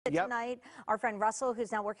Yep. Tonight, our friend Russell,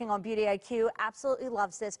 who's now working on Beauty IQ, absolutely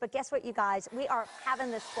loves this. But guess what, you guys? We are having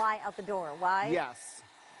this fly out the door. Why? Yes.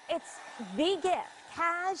 It's the gift.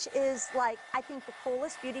 Cash is like, I think, the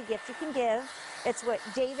coolest beauty gift you can give. It's what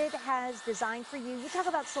David has designed for you. You talk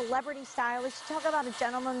about celebrity stylists. You talk about a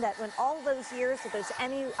gentleman that went all those years with those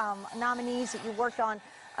Emmy nominees that you worked on,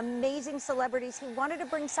 amazing celebrities. He wanted to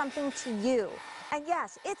bring something to you. And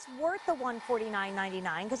yes, it's worth the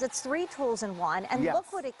 $149.99 because it's 3 tools in one. And Yes.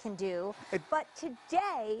 look what it can do. But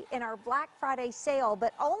today, in our Black Friday sale,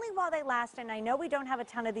 but only while they last, and I know we don't have a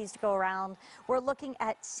ton of these to go around, we're looking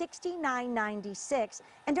at $69.96.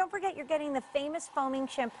 And don't forget, you're getting the famous foaming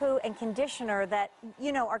shampoo and conditioner that,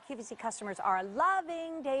 you know, our QVC customers are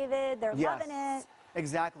loving, David. They're loving it.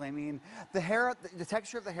 Exactly. I mean, the hair, the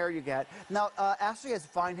texture of the hair you get. Now, Ashley has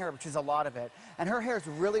fine hair, which is a lot of it, and her hair is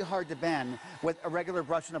really hard to bend with a regular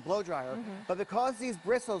brush and a blow dryer. But because these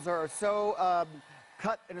bristles are so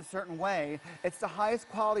cut in a certain way, it's the highest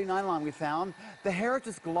quality nylon we found. The hair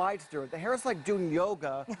just glides through it. The hair is like doing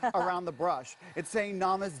yoga around the brush. It's saying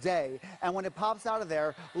namaste. And when it pops out of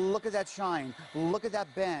there, look at that shine. Look at that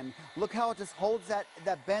bend. Look how it just holds that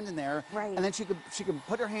bend in there. Right. And then she can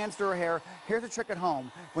put her hands through her hair. Here's a trick at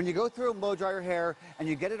home. When you go through and blow dry your hair and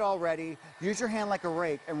you get it all ready, use your hand like a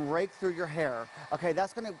rake and rake through your hair. Okay,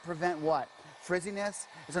 that's going to prevent what? Frizziness.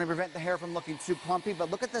 It's going to prevent the hair from looking too plumpy.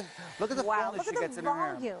 But look at the Wow, fullness look she at gets the in her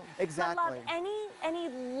hair. volume. Exactly. I love any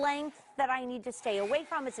length that I need to stay away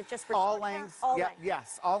from. Is it just for all short lengths? hair? All Yeah, lengths.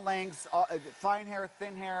 yes, all lengths. Fine hair,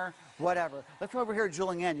 thin hair, whatever. Let's go over here to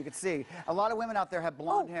Julianne. You can see a lot of women out there have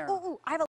blonde hair. I have a